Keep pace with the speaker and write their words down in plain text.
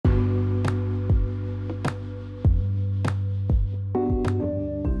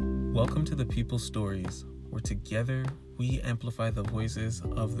Welcome to the People Stories, where together we amplify the voices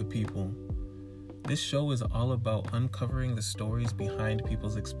of the people. This show is all about uncovering the stories behind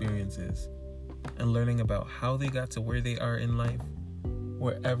people's experiences and learning about how they got to where they are in life,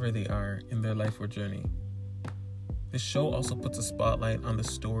 wherever they are in their life or journey. This show also puts a spotlight on the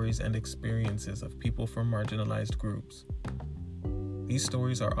stories and experiences of people from marginalized groups. These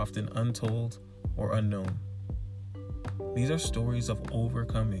stories are often untold or unknown. These are stories of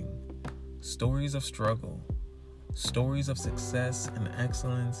overcoming, stories of struggle, stories of success and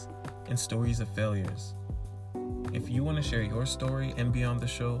excellence, and stories of failures. If you want to share your story and be on the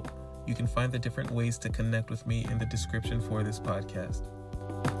show, you can find the different ways to connect with me in the description for this podcast.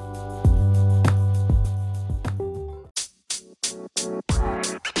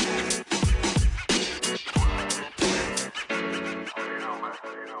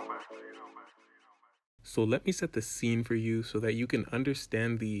 So let me set the scene for you so that you can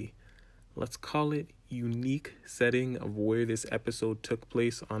understand the, let's call it, unique setting of where this episode took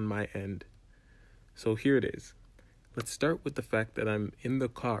place on my end. So here it is. Let's start with the fact that I'm in the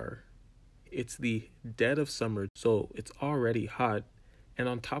car. It's the dead of summer, so it's already hot. And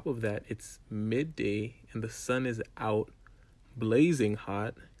on top of that, it's midday and the sun is out, blazing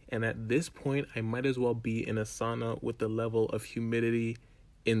hot. And at this point, I might as well be in a sauna with the level of humidity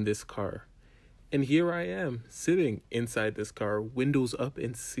in this car. And here I am, sitting inside this car, windows up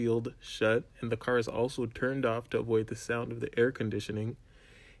and sealed shut, and the car is also turned off to avoid the sound of the air conditioning.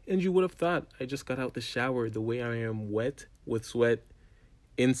 And you would have thought I just got out the shower the way I am, wet with sweat,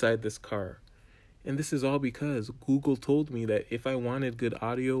 inside this car. And this is all because Google told me that if I wanted good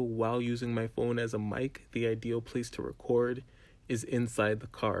audio while using my phone as a mic, the ideal place to record is inside the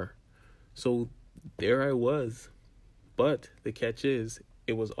car. So there I was. But the catch is,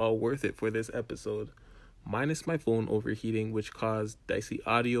 it was all worth it for this episode, minus my phone overheating, which caused dicey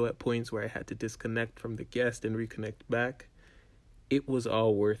audio at points where I had to disconnect from the guest and reconnect back. It was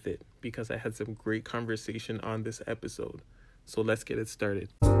all worth it because I had some great conversation on this episode. So let's get it started.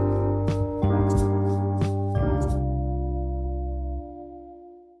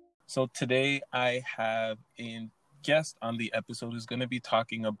 So today I have a guest on the episode who's going to be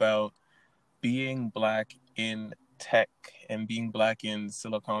talking about being Black in tech and being Black in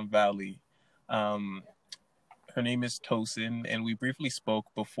Silicon Valley. Her name is Tosin, and we briefly spoke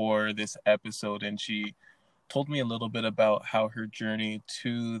before this episode, and she told me a little bit about how her journey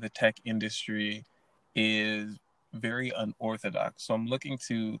to the tech industry is very unorthodox. So I'm looking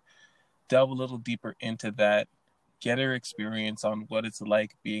to delve a little deeper into that, get her experience on what it's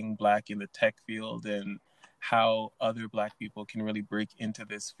like being Black in the tech field and how other Black people can really break into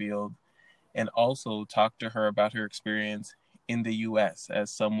this field, and also talk to her about her experience in the US as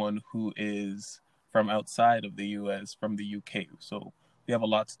someone who is from outside of the US, from the UK. So we have a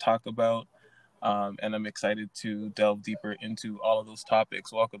lot to talk about, and I'm excited to delve deeper into all of those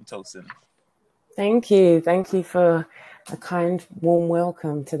topics. Welcome, Tosin. Thank you. Thank you for a kind, warm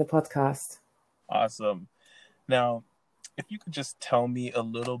welcome to the podcast. Awesome. Now, if you could just tell me a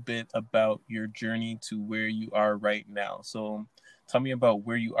little bit about your journey to where you are right now. So tell me about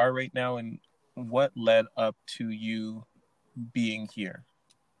where you are right now and what led up to you being here.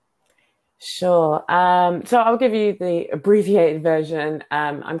 Sure. So I'll give you the abbreviated version.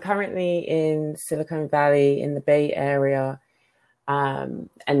 I'm currently in Silicon Valley in the Bay Area. And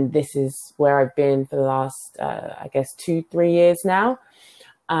this is where I've been for the last, 2-3 years now.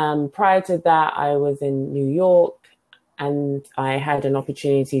 Prior to that, I was in New York, and I had an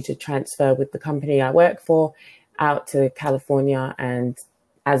opportunity to transfer with the company I work for out to California. And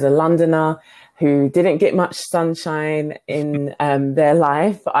as a Londoner who didn't get much sunshine in their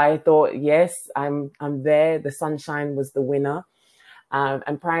life, I thought, yes, I'm there. The sunshine was the winner.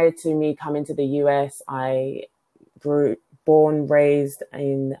 And prior to me coming to the US, I born, raised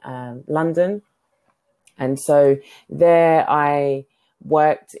in London. And so there I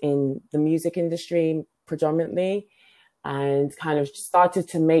worked in the music industry predominantly, and kind of started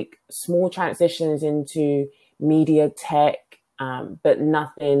to make small transitions into media tech, but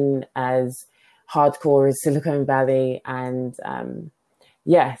nothing as hardcore as Silicon Valley. And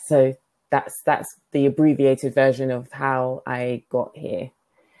so that's the abbreviated version of how I got here.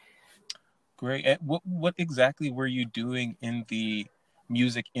 Great. And what exactly were you doing in the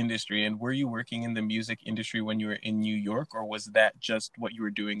music industry, and were you working in the music industry when you were in New York, or was that just what you were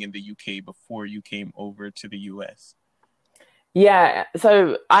doing in the UK before you came over to the US? Yeah,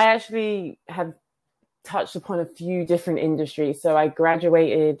 so I actually have touched upon a few different industries. So I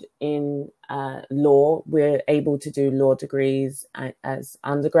graduated in law. We're able to do law degrees as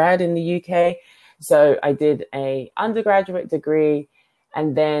undergrad in the UK. So I did a undergraduate degree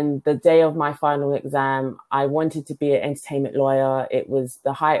And then the day of my final exam, I wanted to be an entertainment lawyer. It was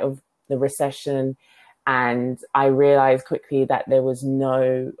the height of the recession. And I realized quickly that there was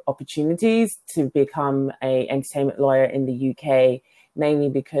no opportunities to become an entertainment lawyer in the UK, mainly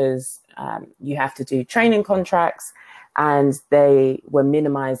because you have to do training contracts, and they were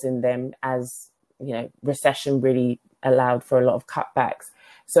minimizing them as, you know, recession really allowed for a lot of cutbacks.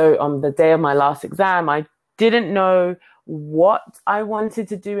 So on the day of my last exam, I didn't know what I wanted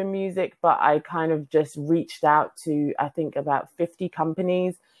to do in music, but I kind of just reached out to, I think, about 50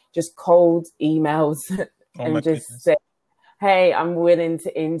 companies, just cold emails and just said, hey, I'm willing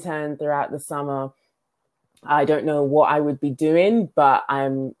to intern throughout the summer. I don't know what I would be doing, but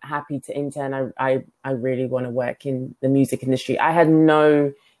I'm happy to intern. I really want to work in the music industry. I had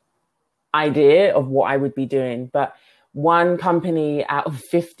no idea of what I would be doing, but one company out of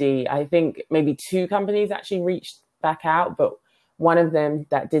 50, I think maybe two companies actually reached back out, but one of them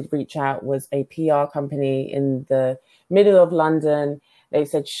that did reach out was a PR company in the middle of London. They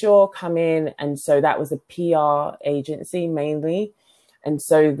said, sure, come in. And so that was a PR agency mainly. And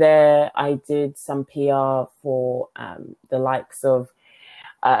so there I did some PR for the likes of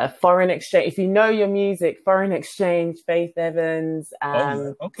Foreign Exchange. If you know your music, Foreign Exchange, Faith Evans,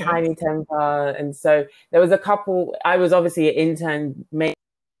 Tiny Temper. And so there was a couple. I was obviously an intern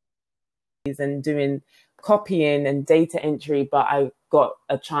and doing copying and data entry, but I got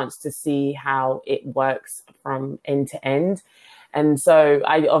a chance to see how it works from end to end. And so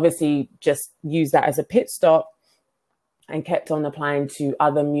I obviously just used that as a pit stop and kept on applying to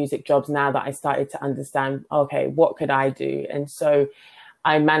other music jobs now that I started to understand, okay, what could I do? And so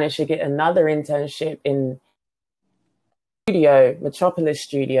I managed to get another internship in studio, Metropolis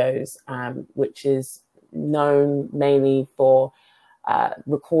Studios, which is known mainly for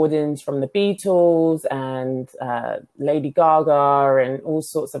recordings from the Beatles and Lady Gaga and all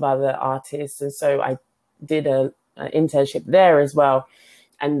sorts of other artists. And so I did an internship there as well.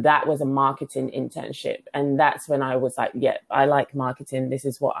 And that was a marketing internship. And that's when I was like, yeah, I like marketing. This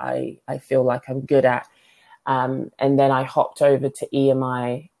is what I feel like I'm good at. And then I hopped over to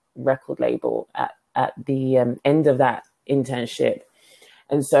EMI record label at the end of that internship.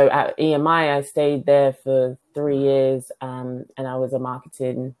 And so at EMI, I stayed there for 3 years, and I was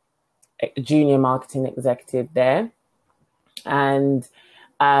a junior marketing executive there. And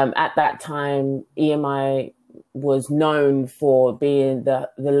at that time, EMI was known for being the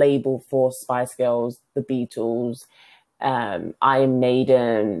label for Spice Girls, the Beatles, Iron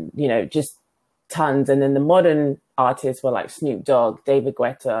Maiden, you know, just tons. And then the modern artists were like Snoop Dogg, David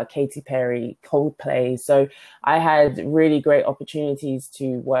Guetta, Katy Perry, Coldplay. So I had really great opportunities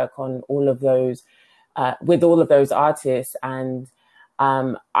to work on all of those, with all of those artists. And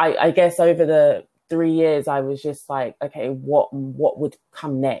I guess over the 3 years, I was just like, okay, what would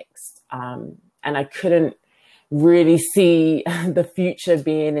come next? And I couldn't really see the future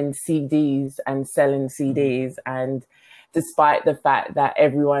being in CDs and selling CDs. And despite the fact that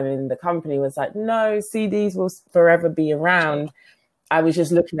everyone in the company was like, no, CDs will forever be around, I was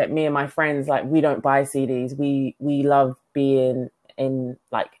just looking at me and my friends like, we don't buy CDs. We love being in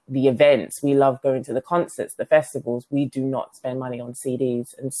like the events. We love going to the concerts, the festivals. We do not spend money on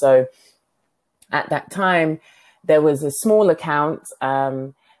CDs. And so at that time, there was a small account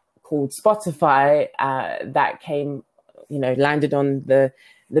called Spotify that came, you know, landed on the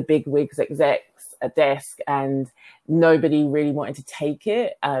big wigs execs a desk, and nobody really wanted to take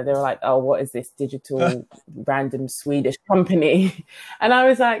it. They were like, oh, what is this digital random Swedish company? And I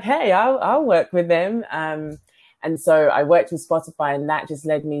was like, hey, I'll work with them. And so I worked with Spotify, and that just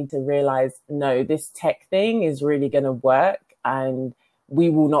led me to realize, no, this tech thing is really going to work, and we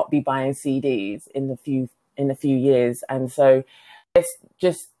will not be buying CDs in a few years. And so it's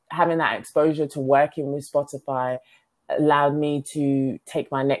just having that exposure to working with Spotify allowed me to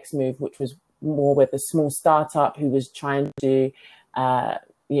take my next move, which was more with a small startup who was trying to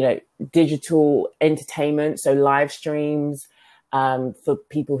do, digital entertainment, so live streams for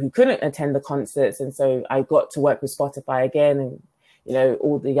people who couldn't attend the concerts. And so I got to work with Spotify again, and, you know,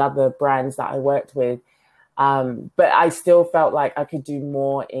 all the other brands that I worked with. But I still felt like I could do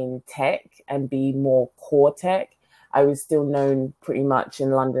more in tech and be more core tech. I was still known pretty much in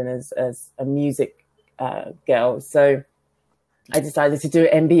London as a music girl. So I decided to do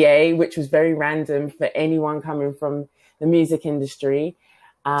an MBA, which was very random for anyone coming from the music industry.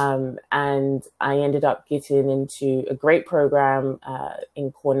 And I ended up getting into a great program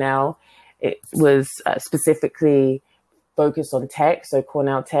in Cornell. It was specifically focused on tech, so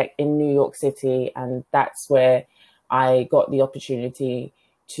Cornell Tech in New York City. And that's where I got the opportunity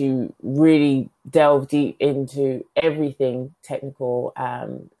to really delve deep into everything technical,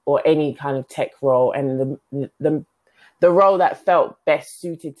 or any kind of tech role. And the role that felt best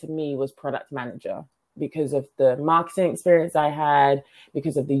suited to me was product manager, because of the marketing experience I had,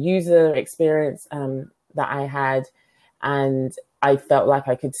 because of the user experience that I had. And I felt like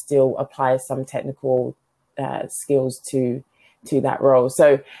I could still apply some technical skills to that role.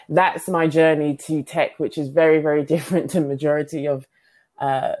 So that's my journey to tech, which is very, very different to majority of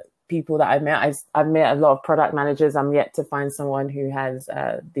people that I've met. I've met a lot of product managers. I'm yet to find someone who has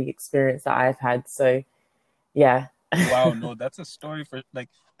the experience that I've had. So, yeah. Wow, no, that's a story for, like,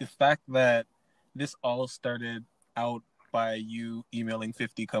 the fact that this all started out by you emailing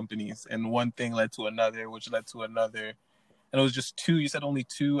 50 companies, and one thing led to another, which led to another. And it was just two, you said only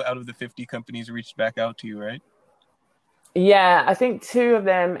 2 out of the 50 companies reached back out to you, right? Yeah, I think 2 of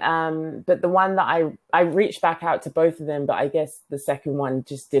them, but the one that I reached back out to both of them, but I guess the second one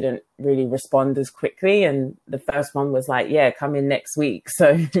just didn't really respond as quickly. And the first one was like, yeah, come in next week.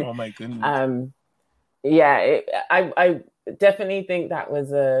 So, Oh my goodness. yeah, I definitely think that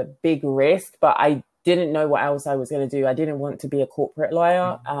was a big risk, but I didn't know what else I was going to do. I didn't want to be a corporate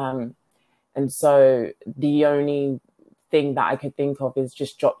lawyer. And so the only thing that I could think of is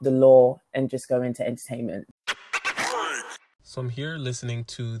just drop the law and just go into entertainment. So I'm here listening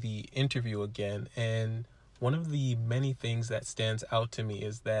to the interview again, and one of the many things that stands out to me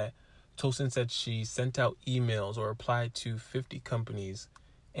is that Tosin said she sent out emails or applied to 50 companies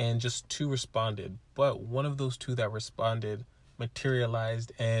and just 2 responded. But one of those 2 that responded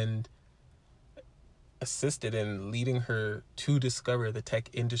materialized and assisted in leading her to discover the tech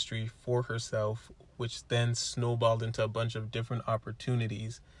industry for herself, which then snowballed into a bunch of different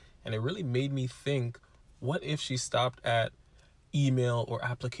opportunities. And it really made me think, what if she stopped at email or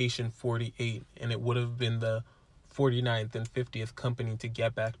application 48 and it would have been the 49th and 50th company to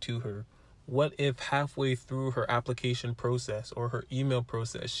get back to her? What if halfway through her application process or her email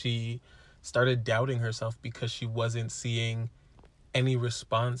process, she started doubting herself because she wasn't seeing any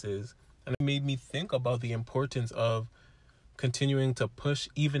responses? And it made me think about the importance of continuing to push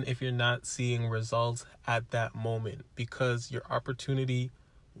even if you're not seeing results at that moment, because your opportunity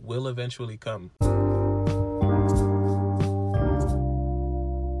will eventually come.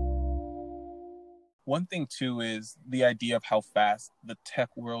 One thing too is the idea of how fast the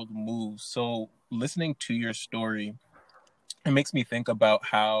tech world moves. So listening to your story, it makes me think about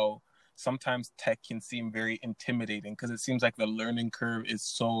how sometimes tech can seem very intimidating because it seems like the learning curve is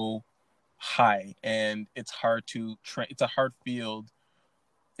so high and it's hard to it's a hard field.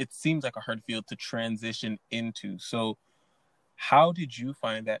 It seems like a hard field to transition into. So how did you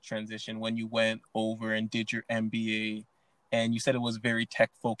find that transition when you went over and did your MBA? And you said it was very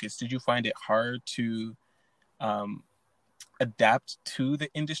tech focused. Did you find it hard to adapt to the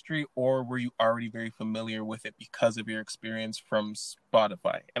industry, or were you already very familiar with it because of your experience from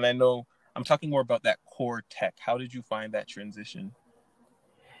Spotify? And I know I'm talking more about that core tech. How did you find that transition?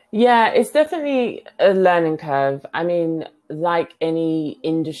 Yeah, it's definitely a learning curve. I mean, like any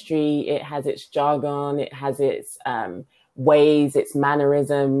industry, it has its jargon, it has its ways, its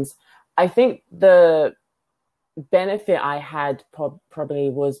mannerisms. I think the benefit I had probably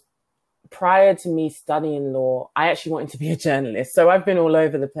was, prior to me studying law, I actually wanted to be a journalist. So I've been all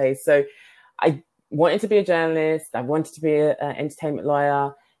over the place. So I wanted to be a journalist. I wanted to be an entertainment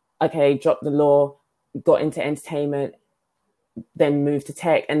lawyer. Okay, dropped the law, got into entertainment, then moved to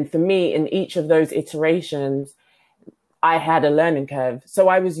tech. And for me, in each of those iterations, I had a learning curve. So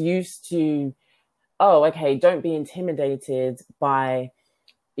I was used to, oh, okay, don't be intimidated by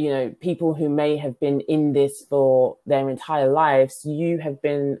people who may have been in this for their entire lives. You have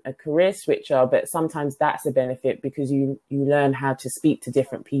been a career switcher, but sometimes that's a benefit because you learn how to speak to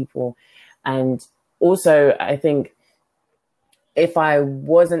different people. And also, I think if I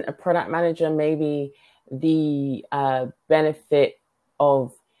wasn't a product manager, maybe the benefit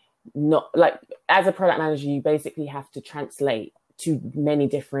of not, like, as a product manager, you basically have to translate to many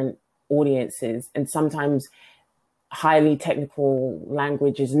different audiences. And sometimes highly technical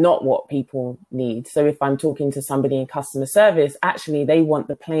language is not what people need. So if I'm talking to somebody in customer service, actually they want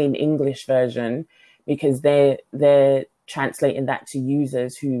the plain English version because they're translating that to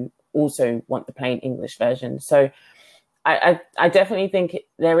users who also want the plain English version. So I definitely think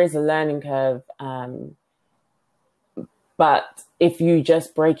there is a learning curve. But if you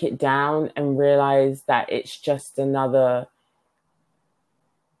just break it down and realize that it's just another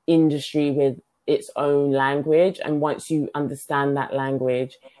industry with its own language, and once you understand that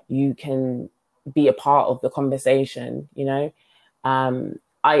language, you can be a part of the conversation.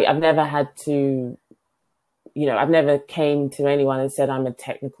 I've never had to I've never came to anyone and said I'm a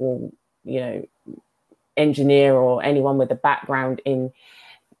technical, engineer or anyone with a background in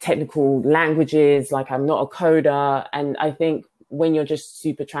technical languages. Like, I'm not a coder. And I think when you're just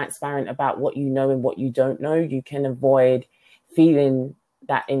super transparent about what you know and what you don't know, you can avoid feeling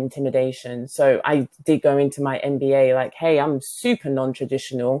that intimidation. So I did go into my MBA like, hey, I'm super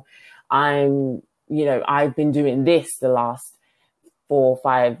non-traditional. I've been doing this the last 4 or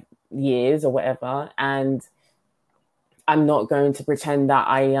 5 years or whatever. And I'm not going to pretend that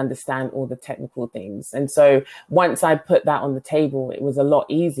I understand all the technical things. And so once I put that on the table, it was a lot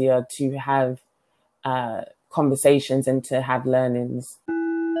easier to have conversations and to have learnings.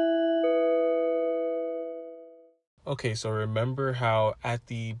 Okay, so remember how at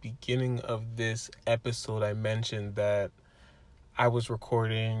the beginning of this episode I mentioned that I was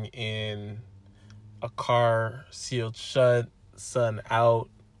recording in a car, sealed shut, sun out,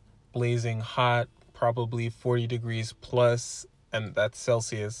 blazing hot, probably 40 degrees plus, and that's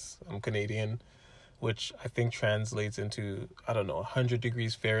Celsius. I'm Canadian, which I think translates into, 100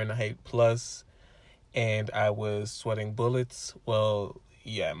 degrees Fahrenheit plus, and I was sweating bullets. Well,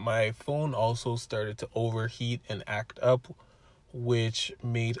 yeah, my phone also started to overheat and act up, which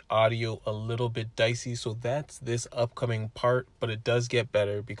made audio a little bit dicey. So that's this upcoming part, but it does get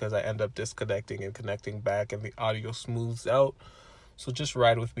better because I end up disconnecting and connecting back and the audio smooths out. So just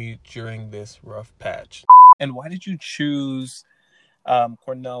ride with me during this rough patch. And why did you choose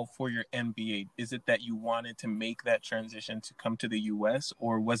Cornell for your MBA? Is it that you wanted to make that transition to come to the US,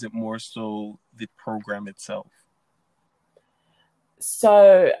 or was it more so the program itself?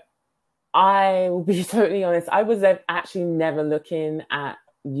 So I will be totally honest. I was actually never looking at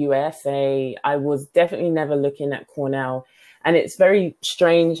USA. I was definitely never looking at Cornell. And it's very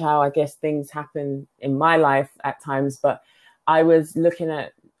strange how I guess things happen in my life at times. But I was looking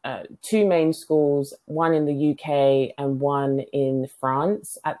at 2 main schools, one in the UK and one in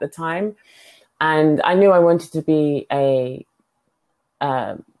France at the time. And I knew I wanted to be a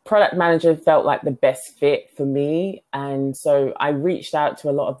product manager, felt like the best fit for me. And so I reached out to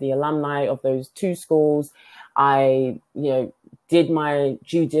a lot of the alumni of those 2 schools. I, did my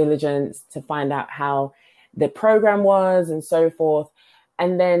due diligence to find out how the program was and so forth.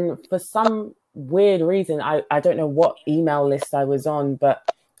 And then for some weird reason, I don't know what email list I was on, but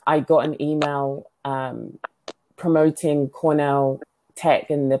I got an email promoting Cornell Tech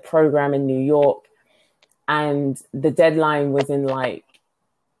and the program in New York. And the deadline was in like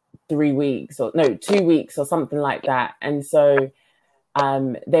 2 weeks or something like that. And so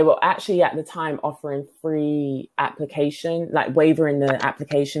they were actually at the time offering free application, like waiving the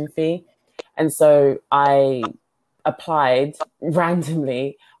application fee. And so I applied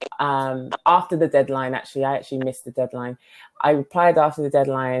randomly after the deadline. Actually, I actually missed the deadline. I applied after the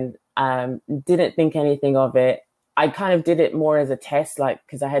deadline, didn't think anything of it. I kind of did it more as a test, like,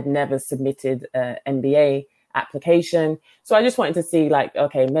 because I had never submitted an MBA application. So I just wanted to see, like,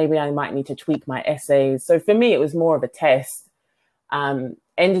 okay, maybe I might need to tweak my essays. So for me, it was more of a test.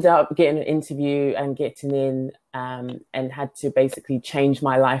 Ended up getting an interview and getting in, and had to basically change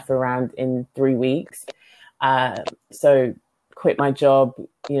my life around in 3 weeks. So quit my job,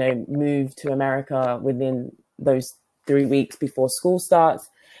 moved to America within those 3 weeks before school starts.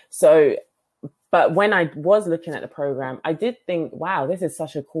 So, but when I was looking at the program, I did think, wow, this is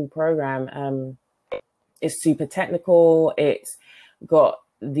such a cool program. It's super technical. It's got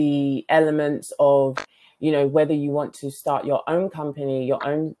the elements of, whether you want to start your own company, your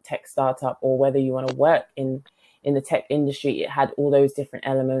own tech startup, or whether you want to work in the tech industry. It had all those different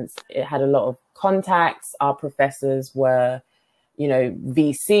elements. It had a lot of contacts. Our professors were,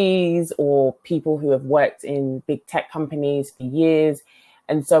 VCs or people who have worked in big tech companies for years.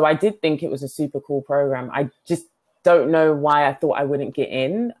 And so I did think it was a super cool program. I just don't know why I thought I wouldn't get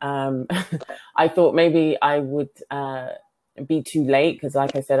in. I thought maybe I would be too late because,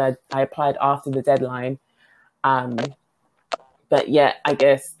 like I said, I applied after the deadline. But yeah, I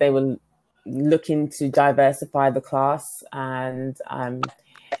guess they were looking to diversify the class, and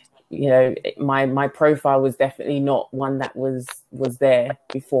my profile was definitely not one that was there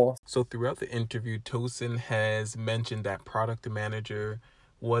before. So throughout the interview, Tosin has mentioned that product manager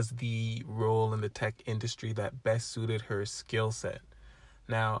was the role in the tech industry that best suited her skill set.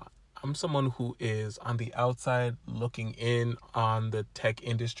 Now, I'm someone who is on the outside looking in on the tech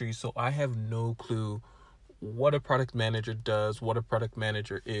industry, so I have no clue what a product manager does, what a product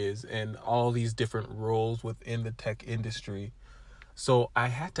manager is, and all these different roles within the tech industry. So I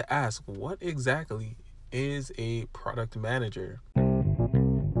had to ask, what exactly is a product manager?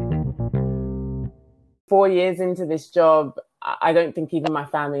 4 years into this job, I don't think even my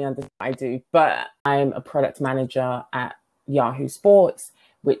family understands what I do, but I'm a product manager at Yahoo Sports,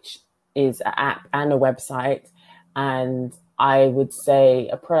 which is an app and a website. And I would say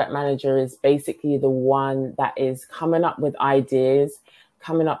a product manager is basically the one that is coming up with ideas,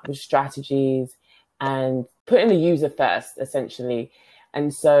 coming up with strategies, and putting the user first, essentially.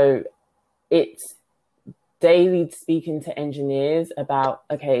 And so it's daily speaking to engineers about,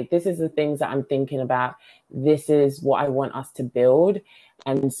 okay, this is the things that I'm thinking about. This is what I want us to build,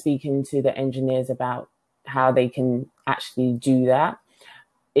 and speaking to the engineers about how they can actually do that.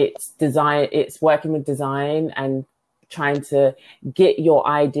 It's design, it's working with design and trying to get your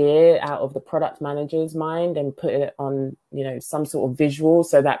idea out of the product manager's mind and put it on, some sort of visual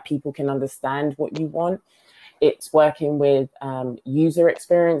so that people can understand what you want. It's working with user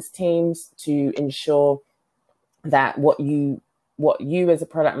experience teams to ensure that what you as a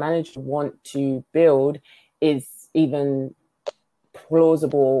product manager want to build is even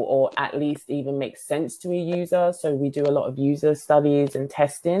plausible, or at least even makes sense to a user. So we do a lot of user studies and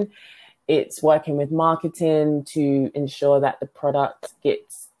testing. It's working with marketing to ensure that the product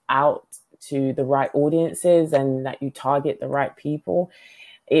gets out to the right audiences and that you target the right people.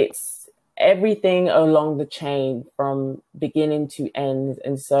 It's everything along the chain from beginning to end.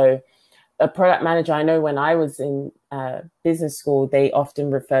 And so a product manager, I know when I was in business school, they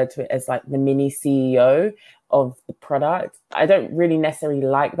often referred to it as like the mini CEO of the product. I don't really necessarily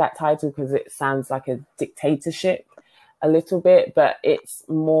like that title because it sounds like a dictatorship a little bit, but it's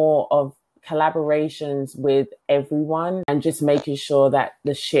more of collaborations with everyone and just making sure that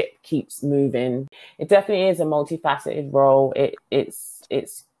the ship keeps moving. It definitely is a multifaceted role. It's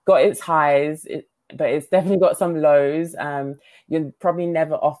got its highs, but it's definitely got some lows. You're probably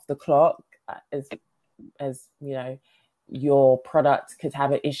never off the clock, as you know, your product could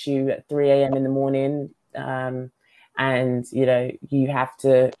have an issue at 3 a.m. in the morning, and you have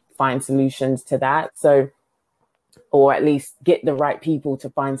to find solutions to that. So, or at least get the right people to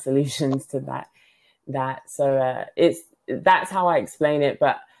find solutions to that. So that's how I explain it.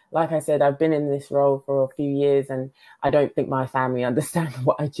 But like I said, I've been in this role for a few years, and I don't think my family understand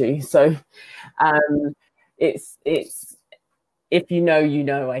what I do. So it's if you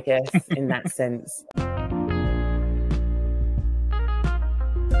know, I guess, in that sense.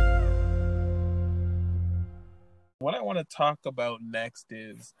 What I want to talk about next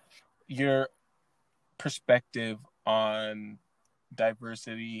is your perspective on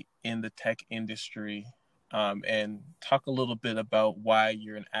diversity in the tech industry, and talk a little bit about why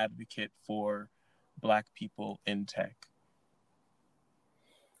you're an advocate for Black people in tech.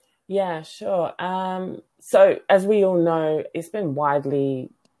 Yeah, sure. So as we all know, it's been widely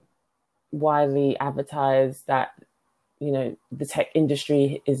advertised that, the tech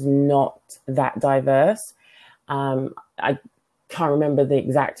industry is not that diverse. I can't remember the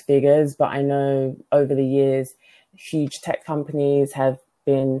exact figures, but I know over the years, huge tech companies have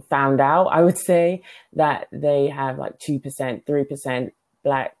been found out, I would say, that they have like 2%, 3%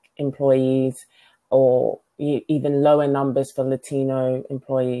 Black employees, or even lower numbers for Latino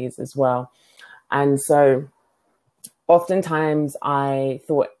employees as well. And so oftentimes I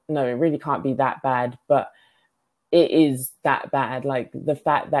thought, no, it really can't be that bad, but it is that bad. Like the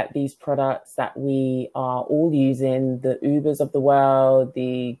fact that these products that we are all using, the Ubers of the world,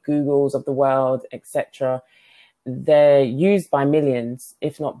 the Googles of the world, etc., they're used by millions,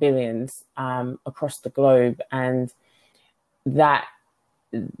 if not billions, across the globe, and that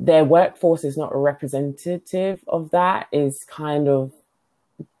their workforce is not a representative of that is kind of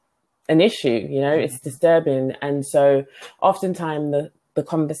an issue. It's disturbing. And so oftentimes the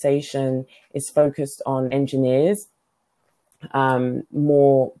conversation is focused on engineers,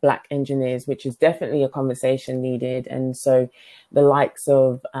 more Black engineers, which is definitely a conversation needed. And so the likes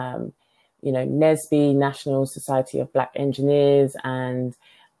of, NSBE, National Society of Black Engineers, and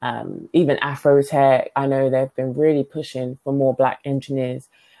even Afrotech, I know they've been really pushing for more Black engineers.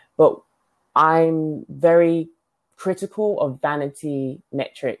 But I'm very critical of vanity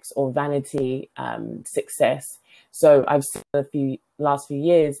metrics or vanity success. So I've seen last few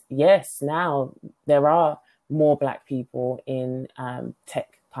years, yes, now there are more Black people in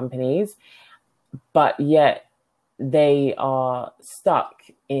tech companies, but yet they are stuck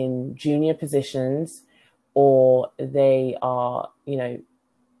in junior positions, or they are,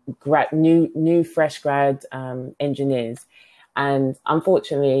 new fresh grad engineers. And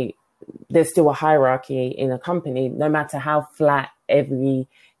unfortunately, there's still a hierarchy in a company. No matter how flat every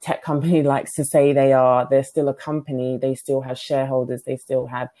tech company likes to say they are, they're still a company. They still have shareholders. They still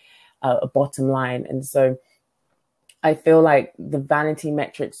have a bottom line. And so I feel like the vanity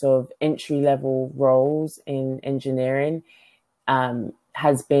metrics of entry-level roles in engineering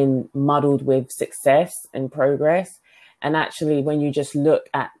has been muddled with success and progress. And actually, when you just look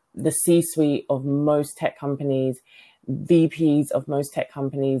at the C-suite of most tech companies, VPs of most tech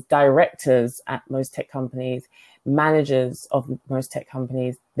companies, directors at most tech companies, managers of most tech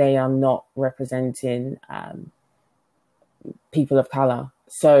companies, they are not representing people of color.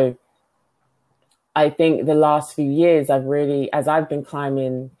 So I think the last few years, as I've been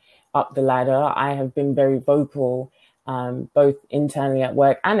climbing up the ladder, I have been very vocal, both internally at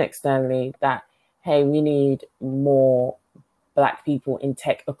work and externally, that, hey, we need more Black people in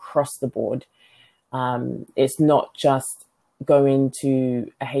tech across the board. It's not just going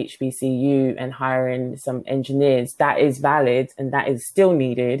to a HBCU and hiring some engineers. That is valid and that is still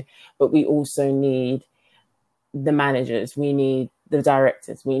needed, but we also need the managers, we need the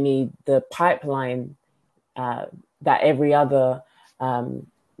directors, we need the pipeline that every other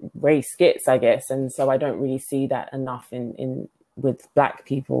race gets, I guess. And so I don't really see that enough in with Black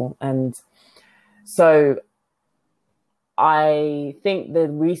people. And so I think the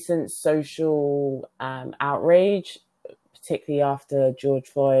recent social outrage, particularly after George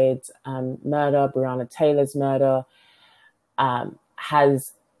Floyd's murder, Breonna Taylor's murder,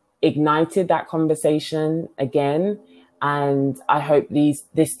 has ignited that conversation again. And I hope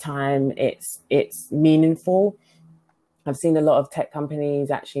this time it's meaningful. I've seen a lot of tech companies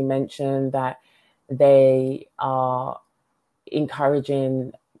actually mention that they are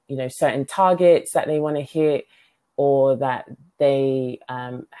encouraging, certain targets that they want to hit, or that they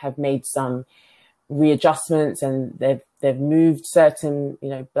have made some readjustments and they've moved certain,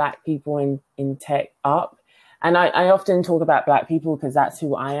 Black people in tech up. And I often talk about Black people because that's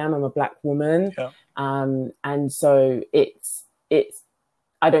who I am. I'm a Black woman. Yeah. And so it's,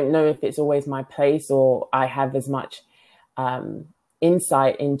 I don't know if it's always my place or I have as much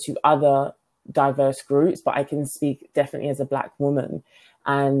insight into other diverse groups, but I can speak definitely as a Black woman.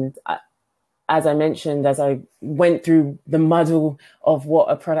 And as I mentioned, as I went through the muddle of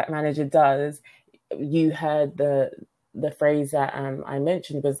what a product manager does, you heard the phrase that I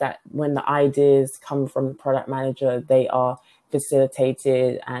mentioned was that when the ideas come from the product manager, they are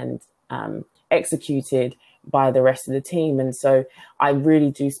facilitated and executed by the rest of the team. And so I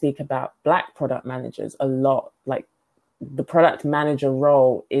really do speak about Black product managers a lot. Like, the product manager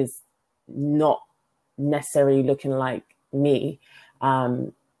role is not necessarily looking like me.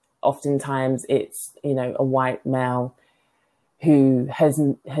 Oftentimes it's, a white male who has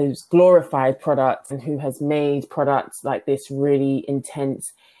glorified products and who has made products like this really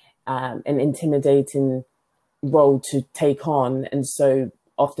intense and intimidating role to take on. And so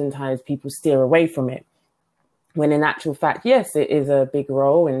oftentimes people steer away from it, when in actual fact, yes, it is a big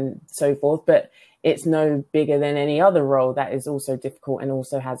role and so forth, but it's no bigger than any other role that is also difficult and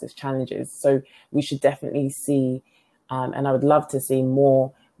also has its challenges. So we should definitely see, and I would love to see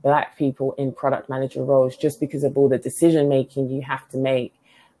more Black people in product manager roles, just because of all the decision making you have to make.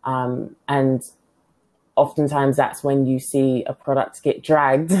 And oftentimes that's when you see a product get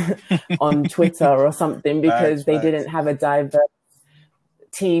dragged on Twitter or something because they didn't have a diverse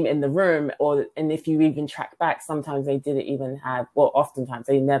team in the room, and if you even track back, sometimes they didn't even have, oftentimes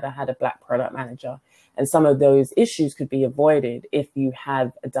they never had a Black product manager. And some of those issues could be avoided if you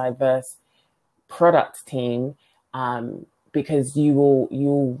have a diverse product team, because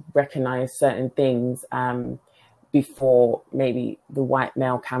you'll recognize certain things before maybe the white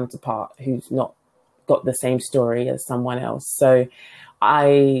male counterpart who's not got the same story as someone else. So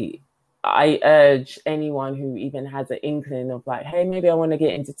I urge anyone who even has an inkling of like, hey, maybe I want to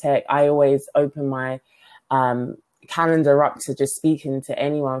get into tech. I always open my calendar up to just speaking to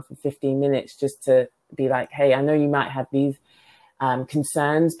anyone for 15 minutes, just to be like, hey, I know you might have these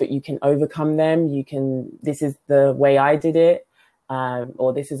concerns, but you can overcome them. This is the way I did it,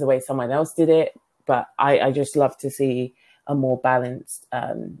 or this is the way someone else did it. But I just love to see a more balanced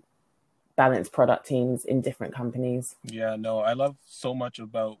product teams in different companies. Yeah, no, I love so much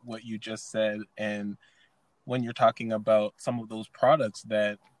about what you just said. And when you're talking about some of those products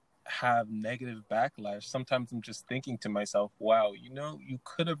that have negative backlash, sometimes I'm just thinking to myself, wow, you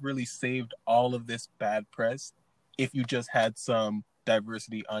could have really saved all of this bad press if you just had some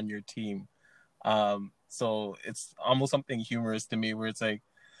diversity on your team. So it's almost something humorous to me where it's like,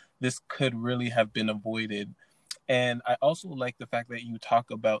 this could really have been avoided. And I also like the fact that you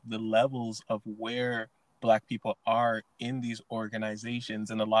talk about the levels of where Black people are in these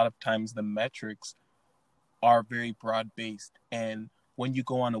organizations. And a lot of times the metrics are very broad-based. And when you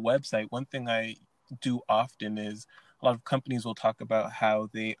go on a website, one thing I do often is a lot of companies will talk about how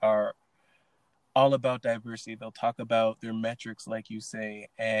they are all about diversity. They'll talk about their metrics, like you say.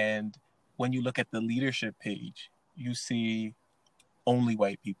 And when you look at the leadership page, you see only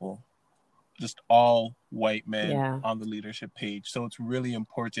white people, just all white men Yeah. on the leadership page. So it's really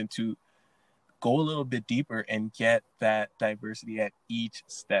important to go a little bit deeper and get that diversity at each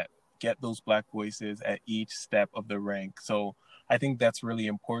step, get those Black voices at each step of the rank. So I think that's really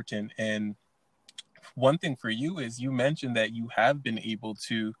important. And one thing for you is you mentioned that you have been able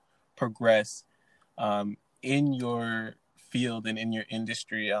to progress in your field and in your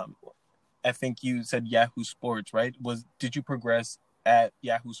industry. I think you said Yahoo Sports, right? Did you progress at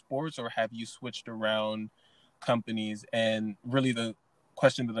Yahoo Sports, or have you switched around companies? And really the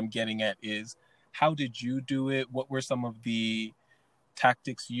question that I'm getting at is, how did you do it? What were some of the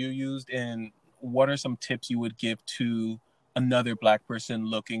tactics you used? And what are some tips you would give to another Black person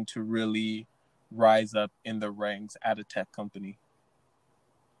looking to really rise up in the ranks at a tech company?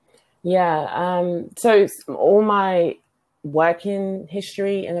 Yeah. So all my working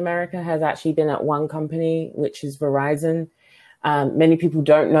history in America has actually been at one company, which is Verizon. Many people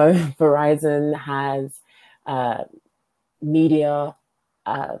don't know Verizon has media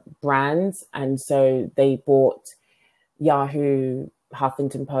brands, and so they bought Yahoo,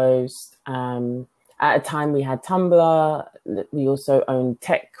 Huffington Post. At a time, we had Tumblr. We also owned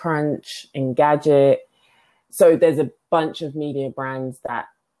TechCrunch, Engadget. So there's a bunch of media brands that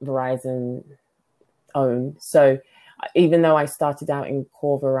Verizon own. So even though I started out in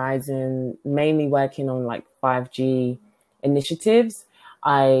core Verizon, mainly working on like 5G initiatives,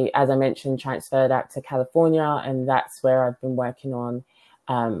 as I mentioned, transferred out to California, and that's where I've been working on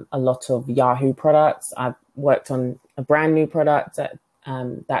a lot of Yahoo products. I've worked on a brand new product that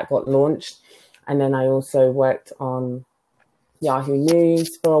got launched. And then I also worked on Yahoo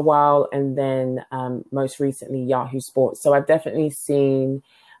News for a while, and then most recently Yahoo Sports. So I've definitely seen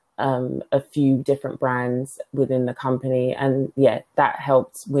a few different brands within the company. And yeah, that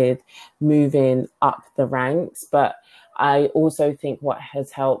helped with moving up the ranks. But I also think what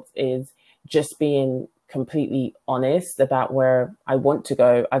has helped is just being completely honest about where I want to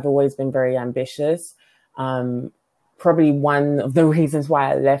go. I've always been very ambitious. Probably one of the reasons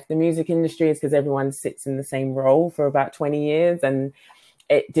why I left the music industry is because everyone sits in the same role for about 20 years, and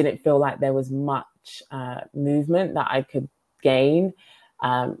it didn't feel like there was much movement that I could gain.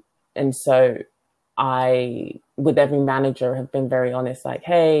 And so I, with every manager, have been very honest, like,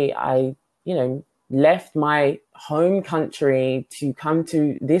 hey, I, left my home country to come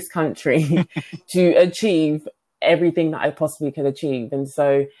to this country to achieve everything that I possibly could achieve. And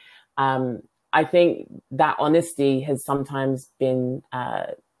so I think that honesty has sometimes been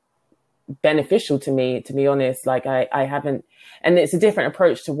beneficial to me, to be honest. Like I haven't, and it's a different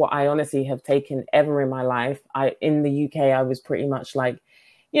approach to what I honestly have taken ever in my life. In the UK, I was pretty much like,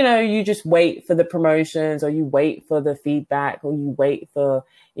 you just wait for the promotions, or you wait for the feedback, or you wait for,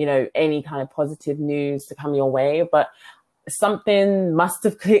 any kind of positive news to come your way. But something must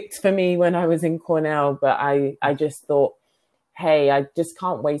have clicked for me when I was in Cornell. But I just thought, hey, I just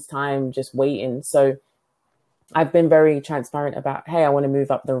can't waste time just waiting. So I've been very transparent about, hey, I want to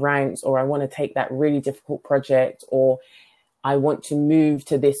move up the ranks, or I want to take that really difficult project, or I want to move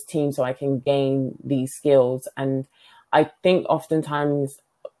to this team so I can gain these skills. And I think oftentimes,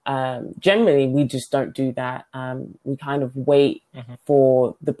 generally, we just don't do that. We kind of wait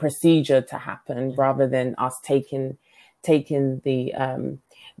for the procedure to happen rather than us taking the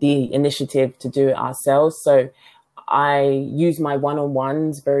initiative to do it ourselves. So I use my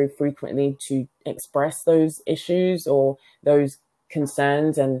one-on-ones very frequently to express those issues or those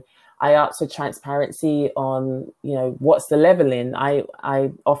concerns. And I ask for transparency on, what's the leveling.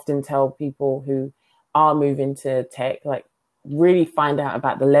 I often tell people who are moving to tech, like, really find out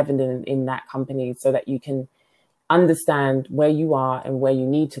about the leveling in that company so that you can understand where you are and where you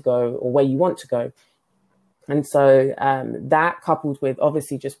need to go or where you want to go. And so that, coupled with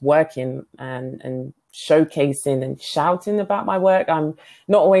obviously just working and showcasing and shouting about my work. I'm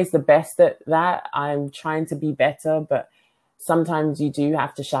not always the best at that. I'm trying to be better, but sometimes you do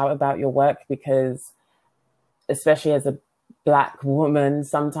have to shout about your work because, especially as a Black woman,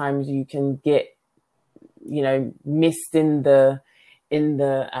 sometimes you can get, missed in the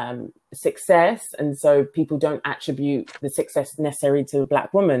success. And so people don't attribute the success necessarily to a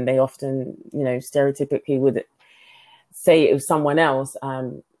Black woman. They often, stereotypically would say it was someone else.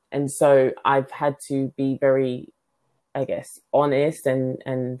 And so I've had to be very, I guess, honest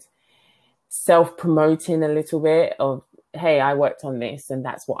and self-promoting a little bit of, hey, I worked on this and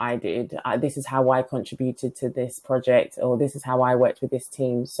that's what I did. This is how I contributed to this project, or this is how I worked with this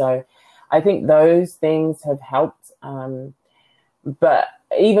team. So I think those things have helped. But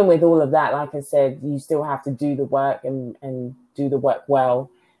even with all of that, like I said, you still have to do the work and do the work well.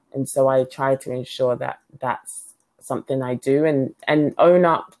 And so I try to ensure that that's something I do, and own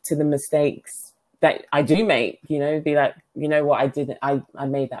up to the mistakes that I do make, you know, be like, you know what, I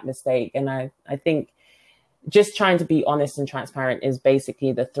made that mistake. And I think just trying to be honest and transparent is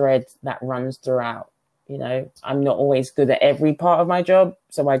basically the thread that runs throughout. You know, I'm not always good at every part of my job,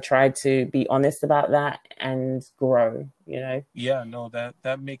 so I try to be honest about that and grow, you know. Yeah, no,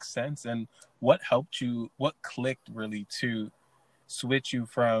 that makes sense. And what helped you, what clicked really to switch you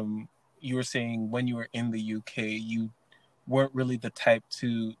from, you were saying when you were in the UK, you weren't really the type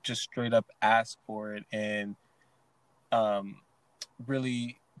to just straight up ask for it and um,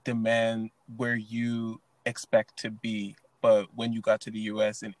 really demand where you expect to be. But when you got to the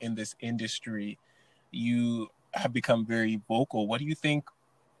US and in this industry, you have become very vocal. What do you think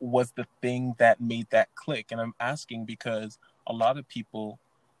was the thing that made that click? And I'm asking because a lot of people,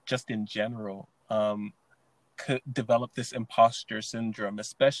 just in general, could develop this imposter syndrome,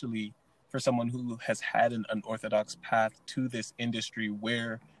 especially for someone who has had an unorthodox path to this industry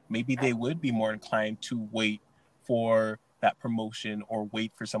where maybe they would be more inclined to wait for that promotion or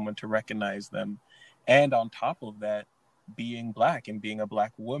wait for someone to recognize them. And on top of that, being Black and being a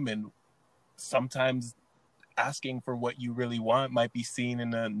Black woman, sometimes asking for what you really want might be seen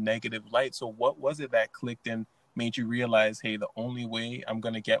in a negative light. So what was it that clicked and made you realize, hey, the only way I'm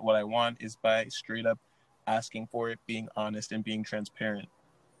going to get what I want is by straight up asking for it, being honest and being transparent?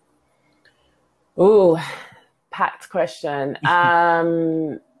 Ooh, packed question.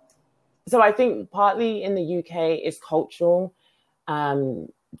 So I think partly in the UK it's cultural,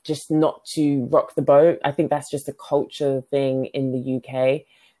 just not to rock the boat. I think that's just a culture thing in the UK.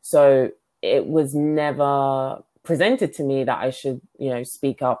 So it was never presented to me that I should, you know,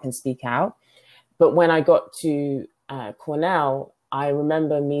 speak up and speak out. But when I got to Cornell, I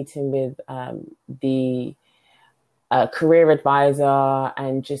remember meeting with the career advisor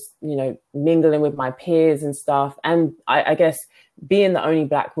and just, you know, mingling with my peers and stuff. And I guess being the only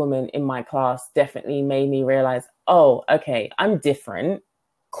Black woman in my class definitely made me realize, oh, okay, I'm different.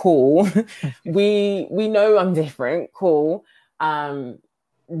 Cool. we know I'm different. Cool.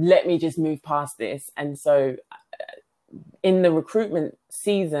 Let me just move past this. And so in the recruitment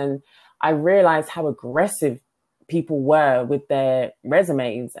season, I realized how aggressive people were with their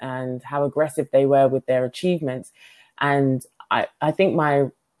resumes and how aggressive they were with their achievements. And I think my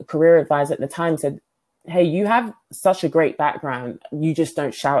career advisor at the time said, hey, you have such a great background. You just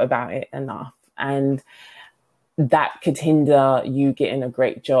don't shout about it enough. And that could hinder you getting a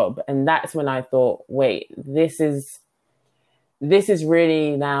great job. And that's when I thought, wait, this is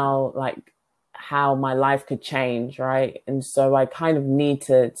really now like how my life could change, right? And so I kind of need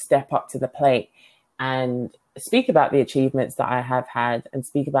to step up to the plate and speak about the achievements that I have had and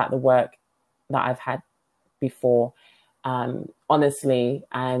speak about the work that I've had before, honestly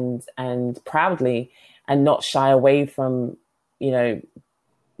and proudly, and not shy away from, you know,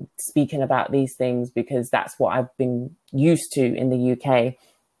 speaking about these things because that's what I've been used to in the UK.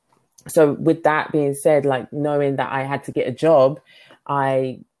 So with that being said, like knowing that I had to get a job,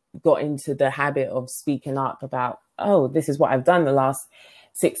 I got into the habit of speaking up about, oh, this is what I've done the last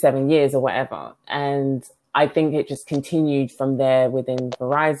 6-7 years or whatever. And I think it just continued from there within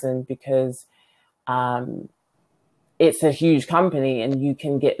Verizon because it's a huge company and you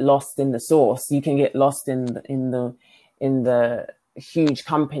can get lost in the source. You can get lost in the huge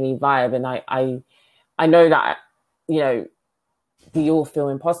company vibe. And I know that, you know, we all feel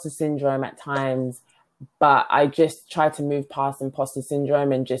imposter syndrome at times, but I just try to move past imposter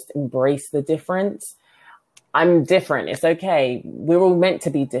syndrome and just embrace the difference. I'm different. It's okay. We're all meant to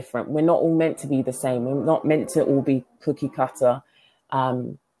be different. We're not all meant to be the same. We're not meant to all be cookie cutter,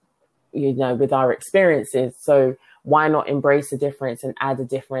 you know, with our experiences. So why not embrace a difference and add a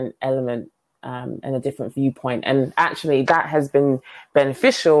different element and a different viewpoint? And actually that has been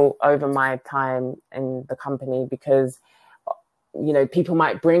beneficial over my time in the company because, you know, people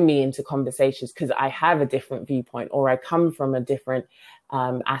might bring me into conversations because I have a different viewpoint or I come from a different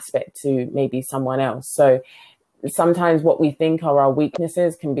aspect to maybe someone else. So sometimes what we think are our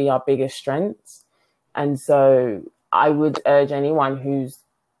weaknesses can be our biggest strengths. And so I would urge anyone who's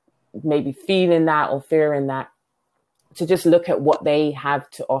maybe feeling that or fearing that to just look at what they have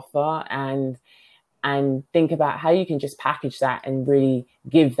to offer and think about how you can just package that and really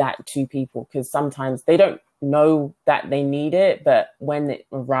give that to people, because sometimes they don't know that they need it, but when it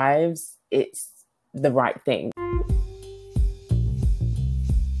arrives, it's the right thing.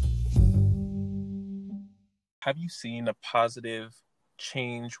 Have you seen a positive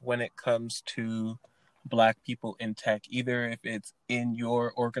change when it comes to Black people in tech, either if it's in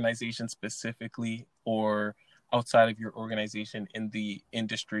your organization specifically or outside of your organization in the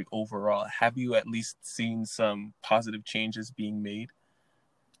industry overall? Have you at least seen some positive changes being made?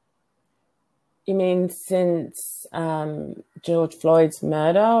 You mean since George Floyd's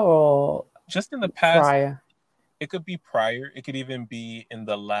murder or Just in the past, prior? it could be prior, it could even be in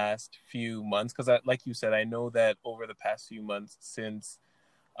the last few months. Because, like you said, I know that over the past few months since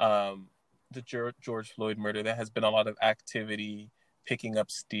um, the George Floyd murder, there has been a lot of activity picking up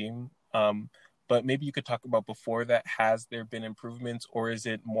steam. But maybe you could talk about before that. Has there been improvements, or is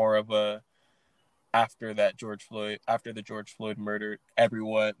it more of a after the George Floyd murder,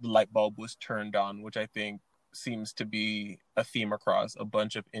 everyone the light bulb was turned on, which I think seems to be a theme across a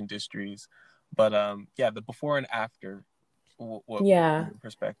bunch of industries. But yeah, the before and after. What would be Yeah. your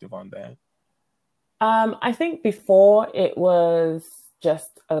perspective on that? I think before it was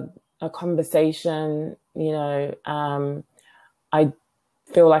just a conversation, I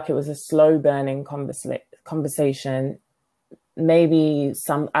feel like it was a slow burning conversation. Maybe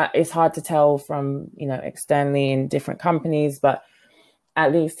it's hard to tell from, externally in different companies, but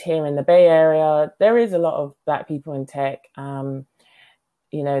at least here in the Bay Area, there is a lot of Black people in tech,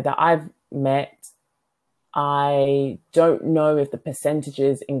 that I've met. I don't know if the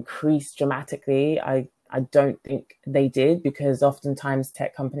percentages increased dramatically. I don't think they did, because oftentimes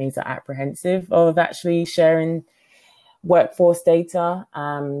tech companies are apprehensive of actually sharing workforce data.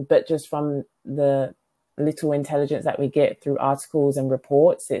 But just from the little intelligence that we get through articles and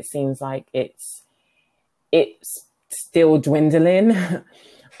reports, it seems like it's still dwindling.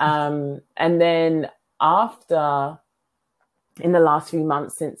 And then after, in the last few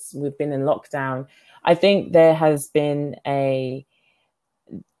months since we've been in lockdown, I think there has been a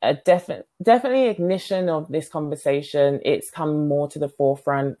definitely ignition of this conversation. It's come more to the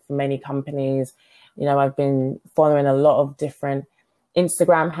forefront for many companies. I've been following a lot of different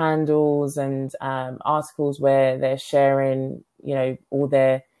Instagram handles and articles where they're sharing, all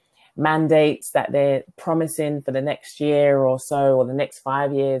their mandates that they're promising for the next year or so, or the next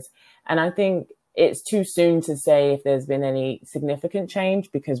 5 years. And I think it's too soon to say if there's been any significant change,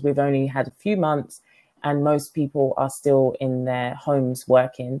 because we've only had a few months and most people are still in their homes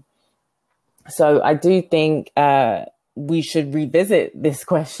working. So I do think we should revisit this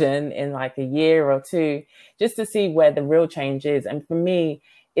question in like a year or two, just to see where the real change is. And for me,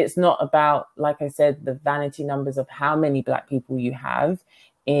 it's not about, like I said, the vanity numbers of how many Black people you have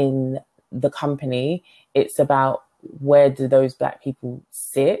in the company. It's about, where do those Black people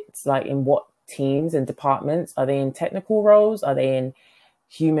sit? Like, in what teams and departments? Are they in technical roles? Are they in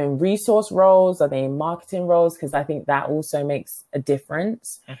human resource roles? Are they in marketing roles? Because I think that also makes a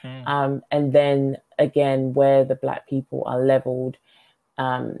difference. Mm-hmm. And then again, where the Black people are leveled.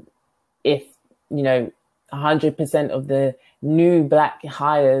 If 100% of the new Black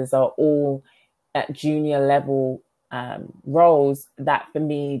hires are all at junior level roles, that for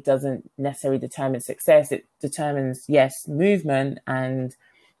me doesn't necessarily determine success. It determines, yes, movement and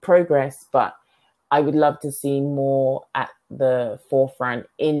progress, but I would love to see more at the forefront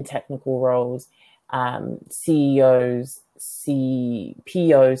in technical roles, CEOs,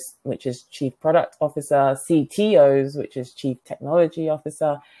 CPOs, which is Chief Product Officer, CTOs, which is Chief Technology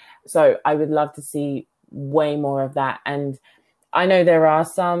Officer. So I would love to see way more of that. And I know there are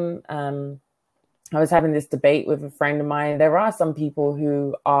some, I was having this debate with a friend of mine. There are some people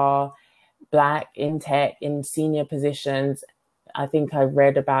who are Black in tech, in senior positions. I think I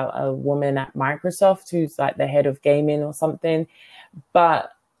read about a woman at Microsoft who's like the head of gaming or something.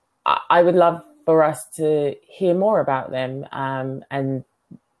 But I would love for us to hear more about them. And,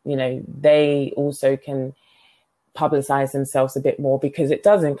 they also can publicize themselves a bit more, because it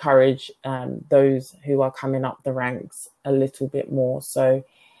does encourage those who are coming up the ranks a little bit more. So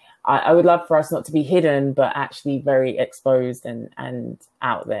I would love for us not to be hidden, but actually very exposed and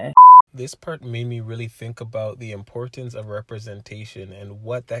out there. This part made me really think about the importance of representation and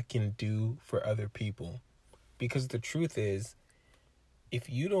what that can do for other people. Because the truth is, if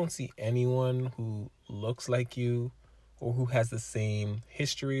you don't see anyone who looks like you or who has the same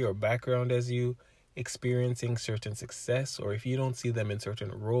history or background as you experiencing certain success, or if you don't see them in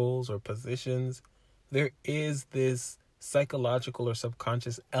certain roles or positions, there is this psychological or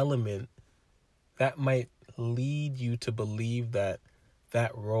subconscious element that might lead you to believe that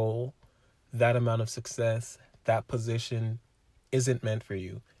that role, that amount of success, that position isn't meant for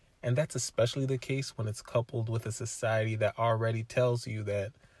you. And that's especially the case when it's coupled with a society that already tells you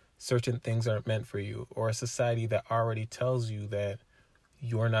that certain things aren't meant for you, or a society that already tells you that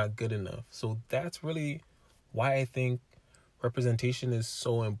you're not good enough. So that's really why I think representation is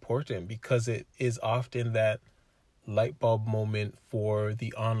so important, because it is often that light bulb moment for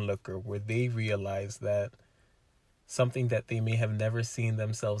the onlooker where they realize that something that they may have never seen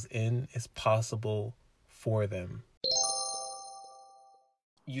themselves in is possible for them.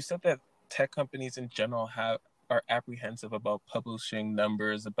 You said that tech companies in general are apprehensive about publishing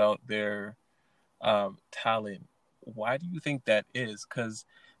numbers about their talent. Why do you think that is? Because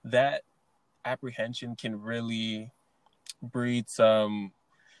that apprehension can really breed some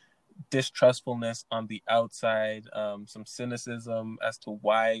distrustfulness on the outside, some cynicism as to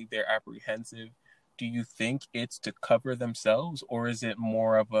why they're apprehensive. Do you think it's to cover themselves, or is it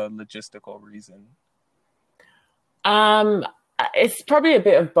more of a logistical reason? It's probably a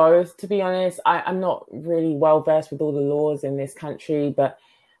bit of both, to be honest. I'm not really well versed with all the laws in this country, but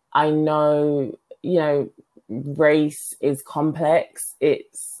I know, race is complex.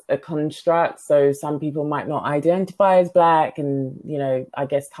 It's a construct. So some people might not identify as Black. And, I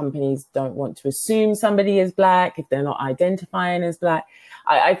guess companies don't want to assume somebody is Black if they're not identifying as Black.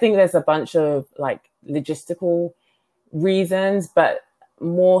 I think there's a bunch of logistical reasons, but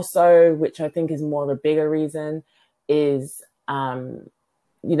more so, which I think is more of a bigger reason, is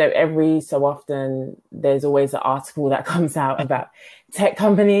every so often there's always an article that comes out about tech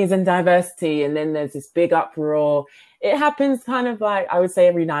companies and diversity, and then there's this big uproar. It happens kind of I would say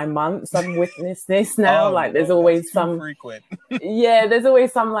every 9 months. I've witnessed this now. There's always some frequent. Yeah, there's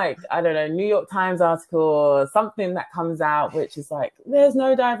always some I don't know, New York Times article or something that comes out which is there's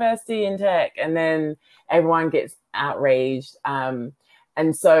no diversity in tech, and then everyone gets outraged. And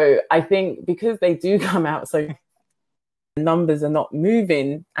so I think because they do come out so numbers are not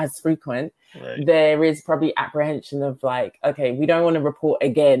moving as frequent, right, there is probably apprehension of okay, we don't want to report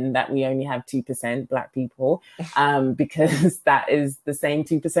again that we only have 2% Black people, because that is the same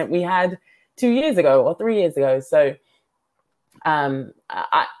 2% we had 2 years ago or 3 years ago. So,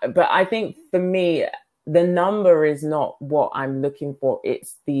 but I think for me, the number is not what I'm looking for.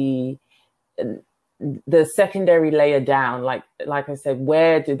 It's the secondary layer down, like I said,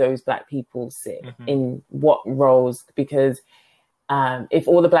 where do those Black people sit, in what roles? Because if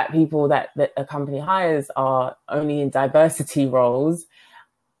all the Black people that a company hires are only in diversity roles,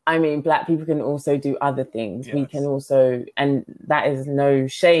 I mean, Black people can also do other things. Yes. We can also, and that is no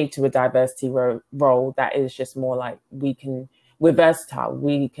shade to a diversity role. That is just more we're versatile.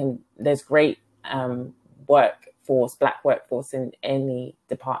 There's great Black workforce in any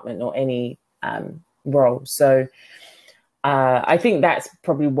department or any role. So I think that's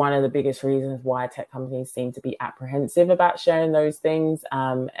probably one of the biggest reasons why tech companies seem to be apprehensive about sharing those things,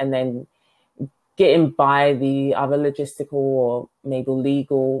 and then getting by the other logistical or maybe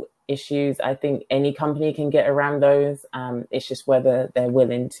legal issues. I think any company can get around those. It's just whether they're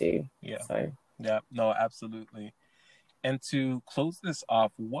willing to. Yeah. So yeah, no, absolutely. And to close this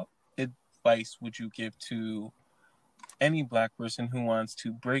off, what advice would you give to any Black person who wants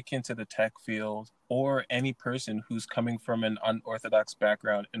to break into the tech field, or any person who's coming from an unorthodox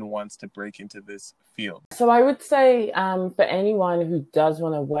background and wants to break into this field? So I would say for anyone who does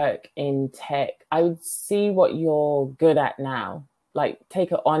want to work in tech, I would see what you're good at now.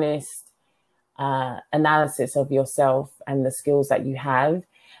 Take an honest analysis of yourself and the skills that you have.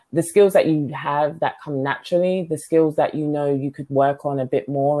 The skills that you have that come naturally, the skills that you could work on a bit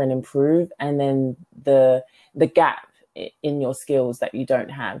more and improve, and then the gap in your skills that you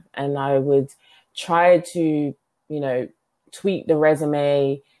don't have. And I would try to, tweak the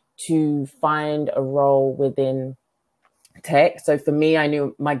resume to find a role within tech. So for me, I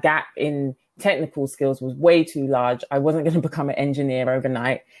knew my gap in technical skills was way too large. I wasn't going to become an engineer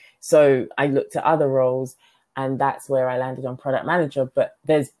overnight. So I looked at other roles, and that's where I landed on product manager. But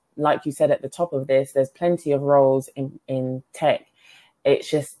there's, like you said at the top of this, there's plenty of roles in tech. It's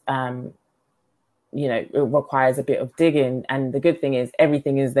just, it requires a bit of digging. And the good thing is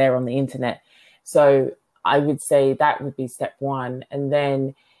everything is there on the internet. So I would say that would be step one. And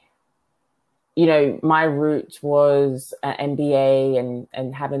then, my route was an MBA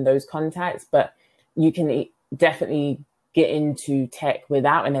and having those contacts, but you can definitely get into tech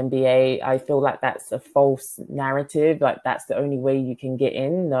without an MBA. I feel like that's a false narrative. That's the only way you can get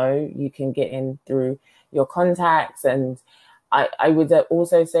in. No, you can get in through your contacts. And I would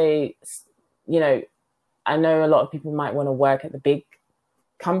also say, I know a lot of people might want to work at the big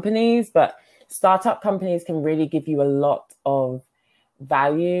companies, but startup companies can really give you a lot of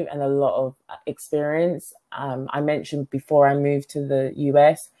value and a lot of experience. I mentioned before I moved to the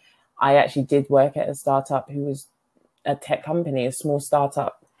US, I actually did work at a startup who was a tech company, a small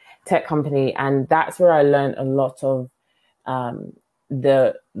startup tech company. And that's where I learned a lot of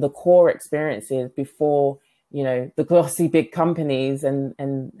the core experiences before, the glossy big companies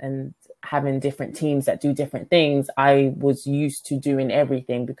and having different teams that do different things. I was used to doing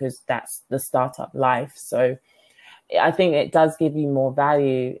everything because that's the startup life. So I think it does give you more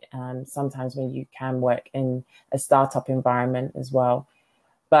value sometimes when you can work in a startup environment as well.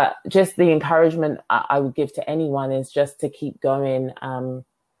 But just the encouragement I would give to anyone is just to keep going,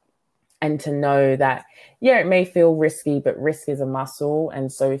 and to know that, yeah, it may feel risky, but risk is a muscle.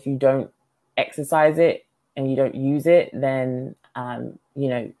 And so if you don't exercise it and you don't use it, then,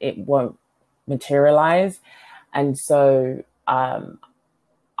 it won't materialize. And so I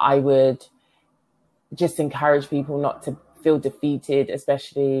would just encourage people not to feel defeated,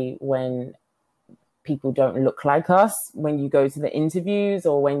 especially when people don't look like us, when you go to the interviews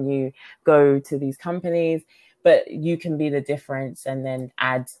or when you go to these companies, but you can be the difference and then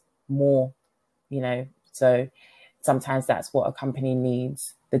add more, so sometimes that's what a company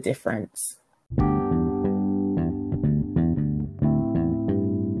needs, the difference.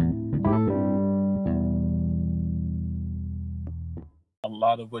 A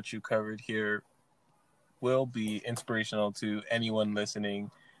lot of what you covered here will be inspirational to anyone listening.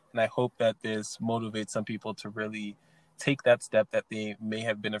 And I hope that this motivates some people to really take that step that they may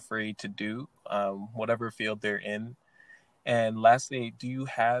have been afraid to do, whatever field they're in. And lastly, do you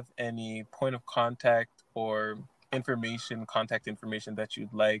have any point of contact or contact information that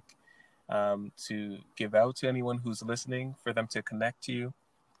you'd like to give out to anyone who's listening for them to connect to you?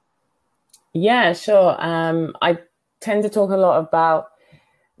 Yeah, sure. I tend to talk a lot about,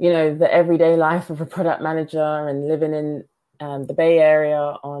 the everyday life of a product manager and living in the Bay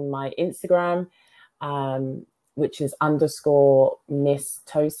Area on my Instagram, which is _Miss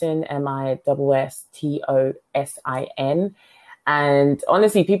Tosin, MISSTOSIN. And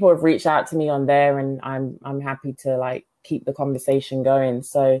honestly, people have reached out to me on there, and I'm happy to keep the conversation going.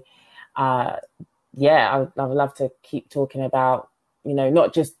 So I would love to keep talking about,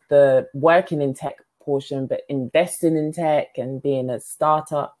 not just the working in tech portion, but investing in tech and being a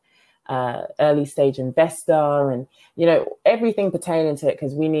startup, early stage investor, and everything pertaining to it,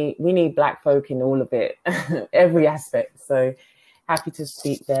 because we need Black folk in all of it, every aspect. So happy to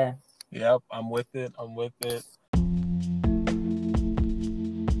speak there. Yep, I'm with it.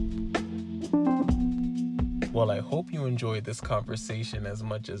 Well, I hope you enjoyed this conversation as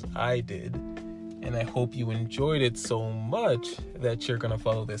much as I did. And I hope you enjoyed it so much that you're going to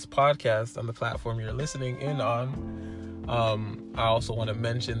follow this podcast on the platform you're listening in on. I also want to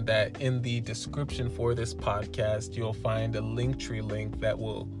mention that in the description for this podcast, you'll find a Linktree link that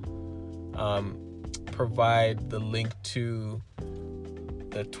will provide the link to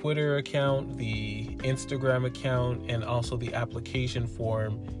the Twitter account, the Instagram account, and also the application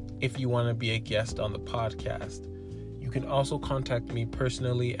form if you want to be a guest on the podcast. You can also contact me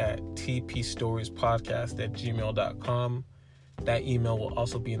personally at tpstoriespodcast@gmail.com. That email will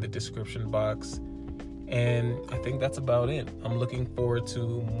also be in the description box. And I think that's about it. I'm looking forward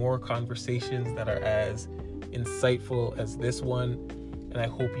to more conversations that are as insightful as this one, and I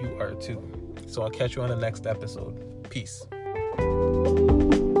hope you are too. So I'll catch you on the next episode. Peace.